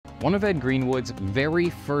One of Ed Greenwood's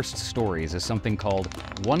very first stories is something called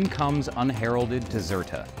One Comes Unheralded to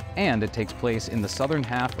Zerta, and it takes place in the southern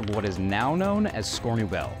half of what is now known as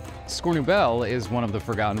Scornubel. Scornubel is one of the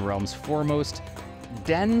Forgotten Realms' foremost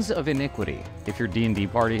dens of iniquity. If your D&D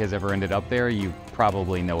party has ever ended up there, you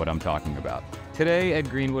probably know what I'm talking about. Today,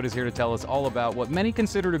 Ed Greenwood is here to tell us all about what many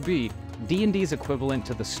consider to be D&D's equivalent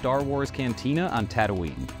to the Star Wars Cantina on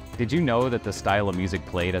Tatooine. Did you know that the style of music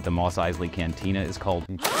played at the Mos Eisley Cantina is called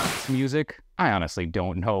music? I honestly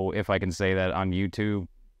don't know if I can say that on YouTube.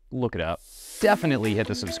 Look it up. Definitely hit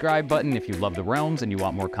the subscribe button if you love the realms and you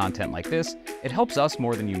want more content like this. It helps us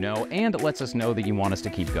more than you know, and it lets us know that you want us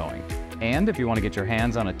to keep going. And if you want to get your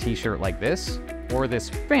hands on a t-shirt like this, or this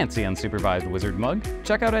fancy unsupervised wizard mug,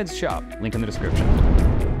 check out Ed's shop, link in the description.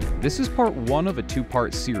 This is part 1 of a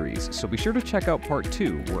 2-part series, so be sure to check out part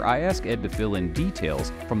 2, where I ask Ed to fill in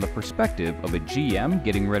details from the perspective of a GM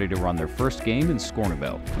getting ready to run their first game in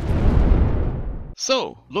Scornubel.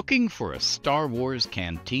 So, looking for a Star Wars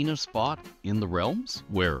Cantina spot in the realms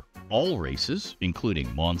where all races,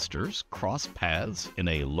 including monsters, cross paths in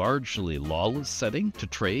a largely lawless setting to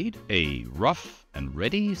trade, a rough and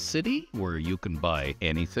ready city where you can buy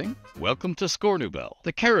anything? Welcome to Scornubel,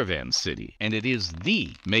 the caravan city, and it is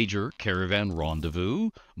the major caravan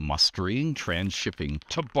rendezvous, mustering, transshipping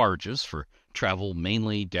to barges for travel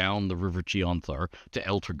mainly down the River Gianthar to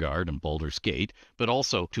Eltergard and Baldur's Gate, but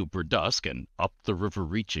also to Berdusk and up the river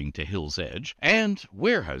reaching to Hill's Edge, and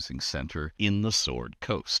warehousing center in the Sword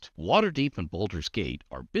Coast. Waterdeep and Baldur's Gate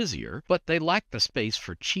are busier, but they lack the space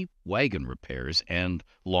for cheap wagon repairs and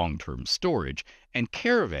long-term storage, and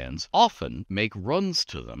caravans often make runs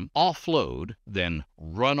to them, offload, then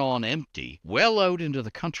run on empty, well out into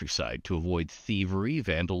the countryside to avoid thievery,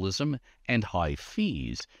 vandalism, and high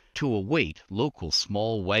fees, to await local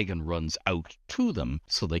small wagon runs out to them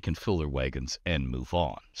so they can fill their wagons and move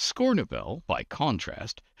on. Scornubel, by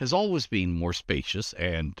contrast, has always been more spacious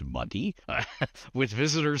and muddy, with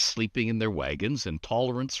visitors sleeping in their wagons and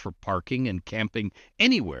tolerance for parking and camping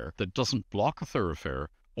anywhere that doesn't block a thoroughfare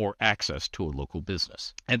or access to a local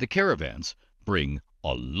business. And the caravans bring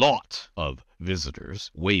a lot of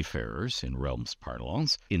visitors, wayfarers in Realms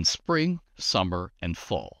parlance, in spring, summer, and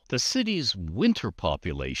fall. The city's winter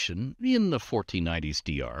population in the 1490s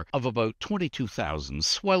DR of about 22,000,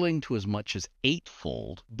 swelling to as much as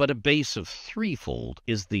 8-fold, but a base of 3-fold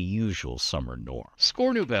is the usual summer norm.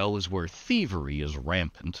 Scornubel is where thievery is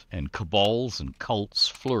rampant, and cabals and cults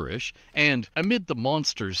flourish, and amid the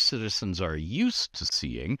monsters citizens are used to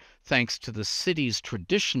seeing, thanks to the city's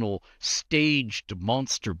traditional staged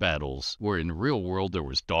monster battles, where in real world there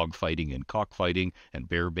was dogfighting and cockfighting and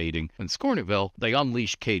bear baiting. In Scornubel, they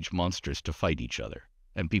unleash cage monsters to fight each other,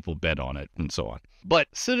 and people bet on it, and so on. But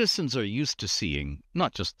citizens are used to seeing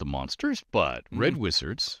not just the monsters, but red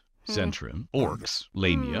wizards, Zentrim, orcs,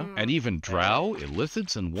 Lamia, and even drow,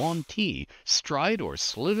 illithids, and Yuan-ti stride or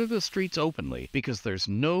slither the streets openly because there's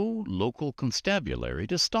no local constabulary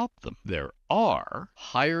to stop them. There are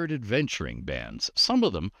hired adventuring bands, some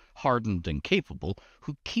of them hardened and capable,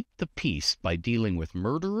 who keep the peace by dealing with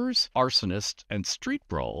murderers, arsonists, and street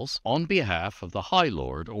brawls on behalf of the High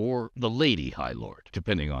Lord or the Lady High Lord,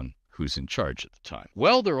 depending on who's in charge at the time.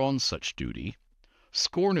 While they're on such duty,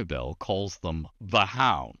 Scornubel calls them the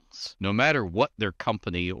Hounds, no matter what their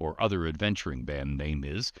company or other adventuring band name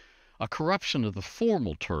is, a corruption of the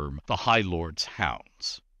formal term, the High Lord's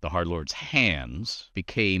Hounds. The High Lord's Hands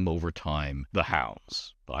became, over time, the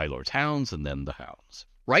Hounds. The High Lord's Hounds and then the Hounds.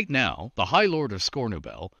 Right now, the High Lord of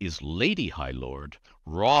Scornubel is Lady High Lord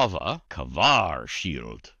Rava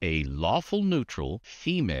Kavarshield, a lawful neutral,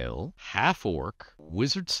 female, half-orc,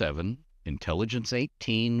 Wizard 7, Intelligence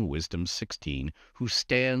 18, Wisdom 16, who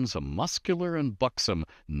stands a muscular and buxom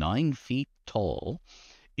 9 feet tall,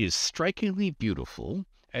 is strikingly beautiful,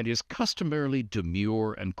 and is customarily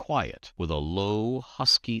demure and quiet, with a low,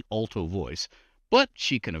 husky alto voice, but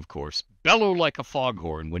she can, of course, bellow like a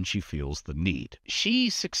foghorn when she feels the need. She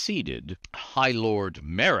succeeded High Lord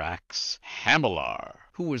Merax Hamilar,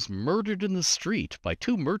 who was murdered in the street by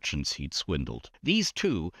 2 merchants he'd swindled. These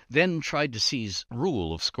 2 then tried to seize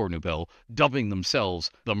rule of Scornubel, dubbing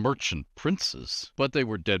themselves the Merchant Princes, but they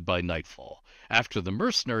were dead by nightfall, after the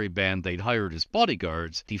mercenary band they'd hired as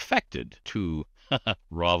bodyguards defected to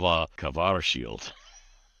Rava Kavarshield.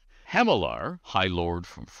 Hamilar, High Lord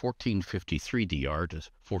from 1453 DR to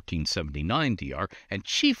 1479 DR, and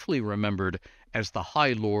chiefly remembered as the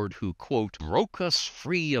High Lord who, quote, broke us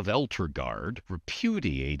free of Eltergard,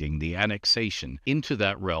 repudiating the annexation into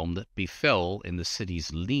that realm that befell in the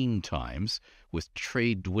city's lean times, with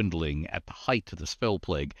trade dwindling at the height of the spell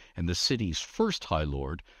plague, and the city's first High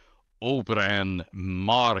Lord, Obran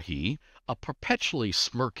Marhi, a perpetually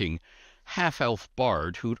smirking half-elf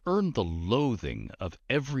bard who'd earned the loathing of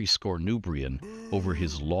every Scornubrian over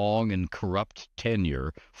his long and corrupt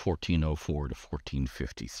tenure, 1404 to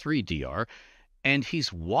 1453 DR, and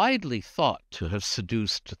he's widely thought to have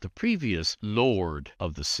seduced the previous lord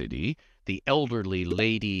of the city, the elderly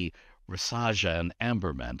Lady Rasajan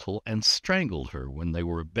Ambermantle, and strangled her when they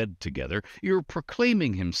were abed together, you're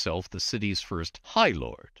proclaiming himself the city's first High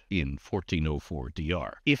Lord in 1404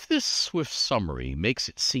 DR. If this swift summary makes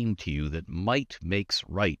it seem to you that might makes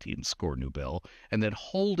right in Scornubel, and that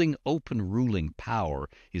holding open ruling power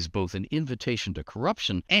is both an invitation to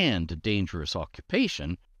corruption and a dangerous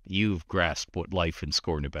occupation, you've grasped what life in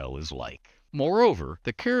Scornubel is like. Moreover,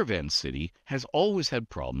 the caravan city has always had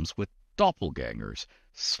problems with doppelgangers,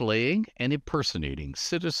 slaying and impersonating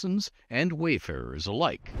citizens and wayfarers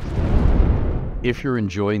alike. If you're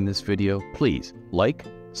enjoying this video, please like,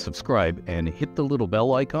 subscribe, and hit the little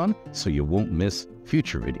bell icon so you won't miss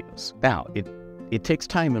future videos. Now, it takes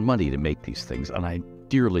time and money to make these things, and I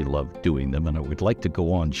dearly love doing them, and I would like to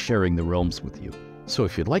go on sharing the realms with you. So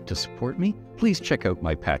if you'd like to support me, please check out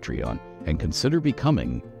my Patreon and consider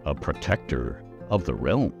becoming a protector of the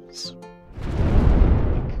realms.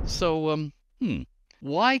 So,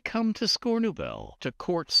 why come to Scornubel to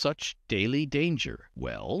court such daily danger?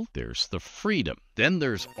 Well, there's the freedom. Then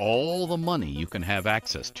there's all the money you can have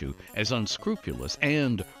access to, as unscrupulous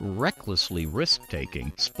and recklessly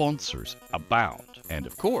risk-taking sponsors abound. And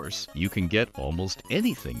of course, you can get almost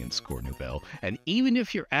anything in Scornubel, and even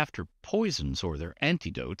if you're after poisons or their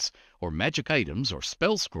antidotes, or magic items, or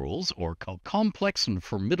spell scrolls, or complex and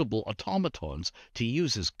formidable automatons to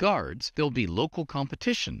use as guards, there'll be local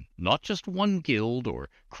competition, not just one guild or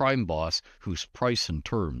crime boss whose price and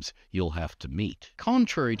terms you'll have to meet.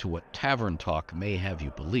 Contrary to what tavern talk may have you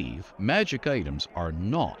believe, magic items are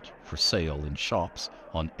not for sale in shops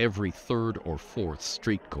on every third or fourth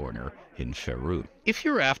street corner in Faerun. If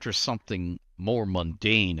you're after something more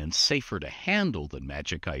mundane and safer to handle than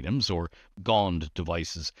magic items or gond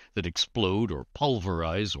devices that explode or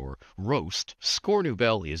pulverize or roast,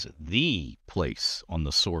 Scornubel is the place on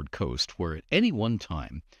the Sword Coast where at any one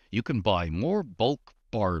time you can buy more bulk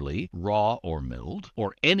barley, raw or milled,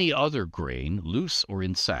 or any other grain, loose or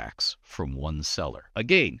in sacks, from one cellar.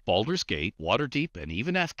 Again, Baldur's Gate, Waterdeep, and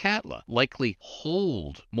even Athkatla likely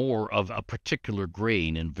hold more of a particular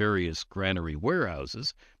grain in various granary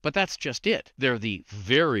warehouses, but that's just it. They're the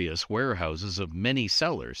various warehouses of many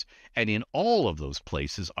cellars, and in all of those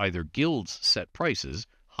places either guilds set prices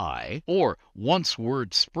high, or once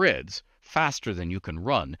word spreads, faster than you can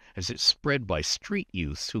run, as it's spread by street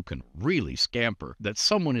youths who can really scamper, that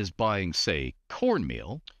someone is buying, say,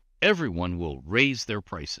 cornmeal, everyone will raise their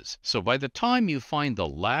prices. So by the time you find the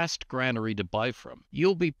last granary to buy from,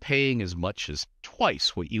 you'll be paying as much as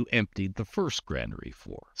twice what you emptied the first granary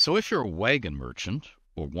for. So if you're a wagon merchant,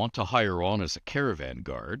 or want to hire on as a caravan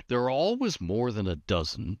guard, there are always more than a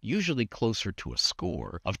dozen, usually closer to a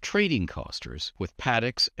score, of trading costers with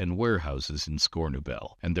paddocks and warehouses in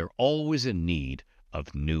Scornubel, and they're always in need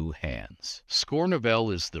of new hands.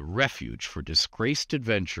 Scornubel is the refuge for disgraced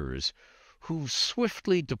adventurers who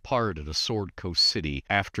swiftly departed a Sword Coast city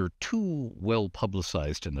after too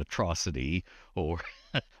well-publicized an atrocity, or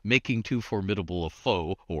making too formidable a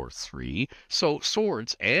foe, or three. So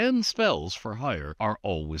swords and spells for hire are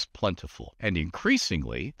always plentiful. And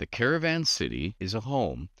increasingly, the caravan city is a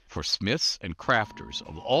home for smiths and crafters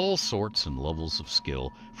of all sorts and levels of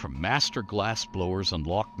skill, from master glass blowers and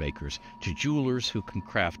lockmakers to jewelers who can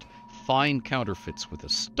craft fine counterfeits with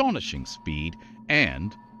astonishing speed,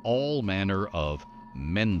 and all manner of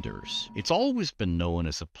menders. It's always been known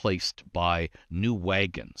as a place to buy new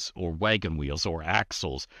wagons, or wagon wheels, or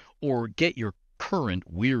axles, or get your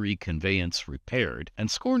current weary conveyance repaired, and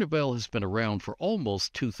Scornubel has been around for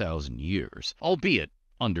almost 2,000 years, albeit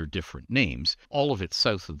under different names. All of it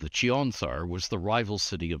south of the Chionthar was the rival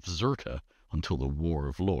city of Zerta until the War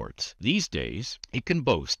of Lords. These days, it can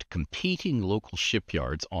boast competing local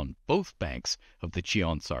shipyards on both banks of the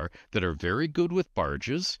Chionthar that are very good with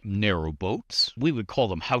barges, narrow boats. We would call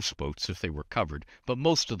them houseboats if they were covered, but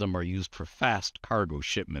most of them are used for fast cargo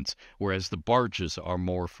shipments, whereas the barges are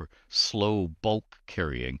more for slow bulk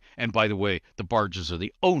carrying. And by the way, the barges are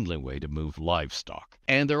the only way to move livestock.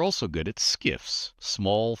 And they're also good at skiffs,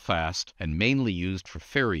 small, fast, and mainly used for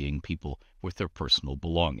ferrying people with their personal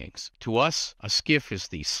belongings. To us, a skiff is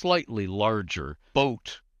the slightly larger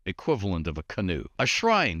boat equivalent of a canoe. A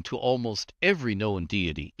shrine to almost every known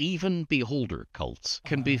deity, even beholder cults,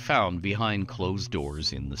 can be found behind closed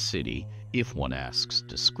doors in the city, if one asks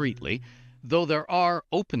discreetly. Though there are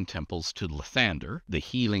open temples to Lathander, the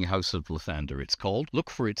healing house of Lathander it's called, look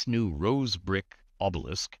for its new rose brick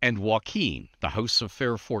obelisk, and Joaquin, the House of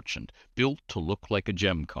Fair Fortune, built to look like a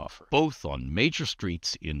gem coffer, both on major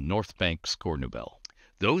streets in North Bank, Scornubel.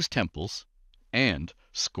 Those temples and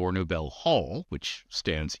Scornubel Hall, which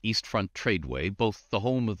stands East Front Tradeway, both the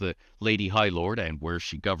home of the Lady High Lord and where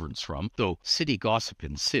she governs from, though city gossip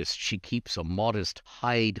insists she keeps a modest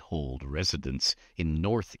hide-hold residence in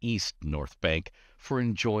northeast North Bank for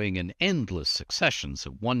enjoying an endless successions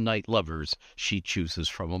of one-night lovers she chooses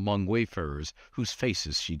from among wayfarers whose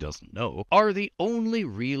faces she doesn't know, are the only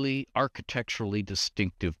really architecturally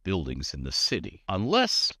distinctive buildings in the city,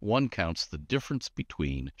 unless one counts the difference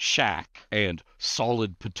between shack and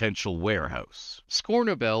solid potential warehouse.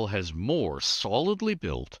 Scornubel has more solidly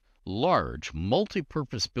built, large,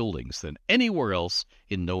 multi-purpose buildings than anywhere else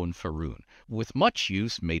in known Faerun, with much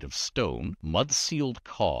use made of stone, mud-sealed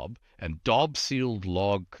cob, and daub-sealed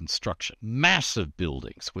log construction. Massive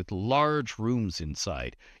buildings with large rooms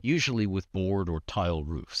inside, usually with board or tile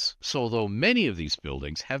roofs. So though many of these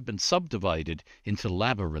buildings have been subdivided into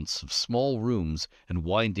labyrinths of small rooms and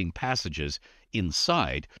winding passages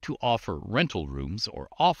inside to offer rental rooms or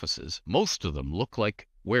offices, most of them look like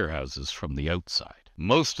warehouses from the outside.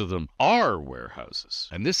 Most of them are warehouses,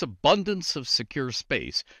 and this abundance of secure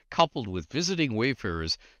space, coupled with visiting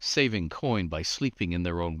wayfarers saving coin by sleeping in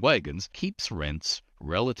their own wagons, keeps rents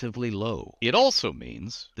relatively low. It also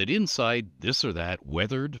means that inside this or that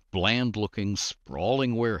weathered, bland-looking,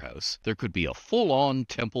 sprawling warehouse, there could be a full-on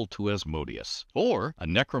temple to Asmodeus, or a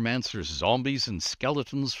necromancer's zombies and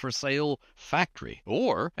skeletons for sale factory,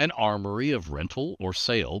 or an armory of rental or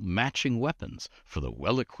sale matching weapons for the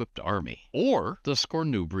well-equipped army, or the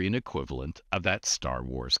Scornubrian equivalent of that Star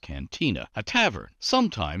Wars cantina, a tavern,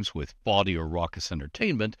 sometimes with bawdy or raucous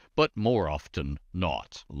entertainment, but more often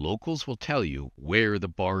not. Locals will tell you where the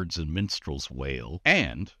bards and minstrels wail,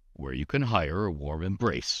 and where you can hire a warm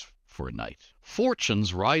embrace for a night.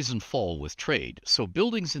 Fortunes rise and fall with trade, so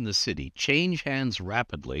buildings in the city change hands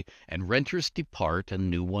rapidly, and renters depart and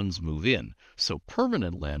new ones move in, so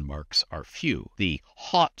permanent landmarks are few. The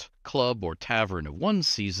hot club or tavern of one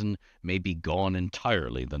season may be gone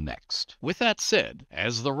entirely the next. With that said,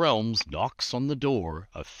 as the Realms knocks on the door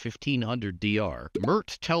of 1500 DR,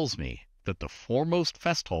 Mert tells me that the foremost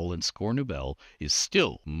fest hall in Scornubel is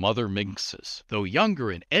still Mother Minx's, though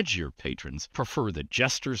younger and edgier patrons prefer the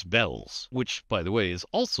Jester's Bells, which, by the way, is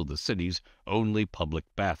also the city's only public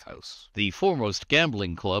bathhouse. The foremost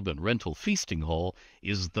gambling club and rental feasting hall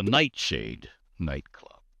is the Nightshade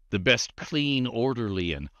nightclub. The best clean,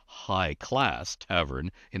 orderly, and high-class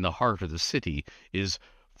tavern in the heart of the city is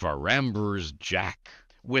Varamber's Jack,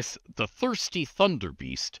 with the Thirsty Thunder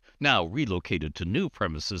Beast, now relocated to new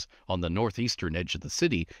premises on the northeastern edge of the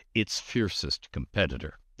city, its fiercest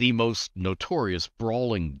competitor. The most notorious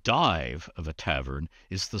brawling dive of a tavern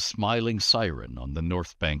is the Smiling Siren on the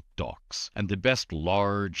North Bank docks, and the best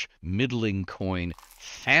large, middling coin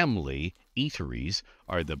family eateries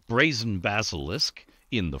are the Brazen Basilisk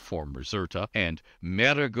in the former Zerta, and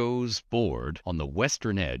Marigo's Board on the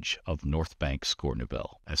western edge of North Bank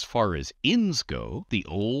Scornubel. As far as inns go, the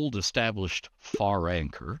old established Far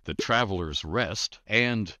Anchor, the Traveller's Rest,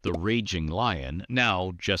 and the Raging Lion,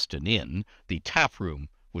 now just an inn, the taproom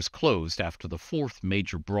was closed after the fourth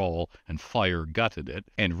major brawl and fire gutted it,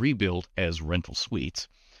 and rebuilt as rental suites,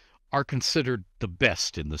 are considered the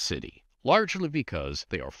best in the city, largely because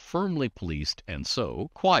they are firmly policed and so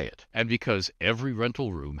quiet, and because every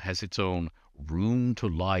rental room has its own room to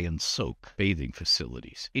lie and soak bathing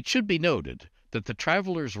facilities. It should be noted that the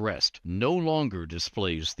Traveller's Rest no longer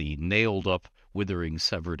displays the nailed-up, withering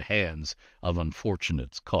severed hands of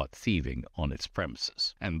unfortunates caught thieving on its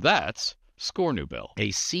premises. And that's Scornubel,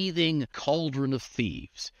 a seething cauldron of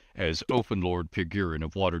thieves, as Open Lord Pigurin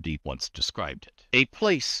of Waterdeep once described it. A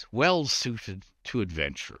place well suited to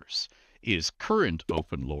adventurers is current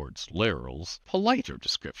Open Lord's Laurel's politer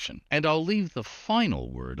description, and I'll leave the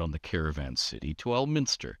final word on the caravan city to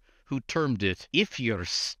Elminster, who termed it, "If you're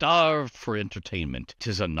starved for entertainment,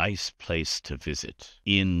 'tis a nice place to visit,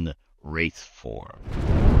 in wraith form."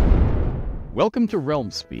 Welcome to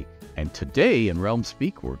Realmspeak, and today in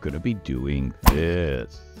Realmspeak we're going to be doing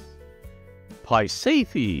this.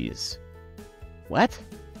 Pisaethces. What?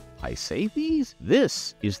 Pisaethces?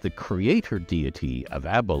 This is the creator deity of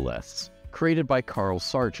Aboleths, created by Carl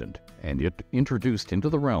Sargent, and introduced into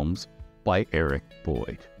the realms by Eric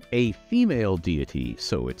Boyd. A female deity,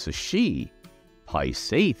 so it's a she.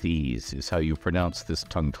 Pisaethces is how you pronounce this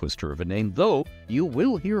tongue-twister of a name, though you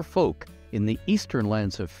will hear folk in the eastern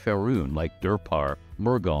lands of Faerun like Durpar,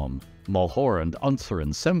 Murgom, Malhor, and Unser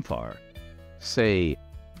and Semphar say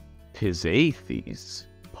Pisaethces,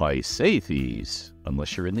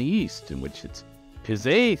 unless you're in the East, in which it's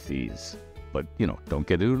Pisaethces. But, you know, don't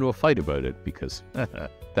get into a fight about it, because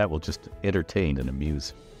that will just entertain and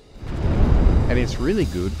amuse. And it's really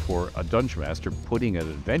good for a Dungeon Master putting an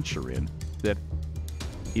adventure in that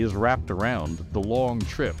is wrapped around the long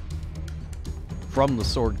trip from the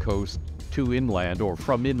Sword Coast to inland, or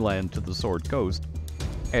from inland to the Sword Coast.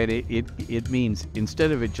 And it means,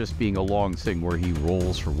 instead of it just being a long thing where he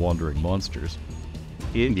rolls for wandering monsters,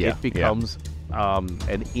 it becomes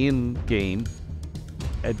an in-game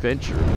adventure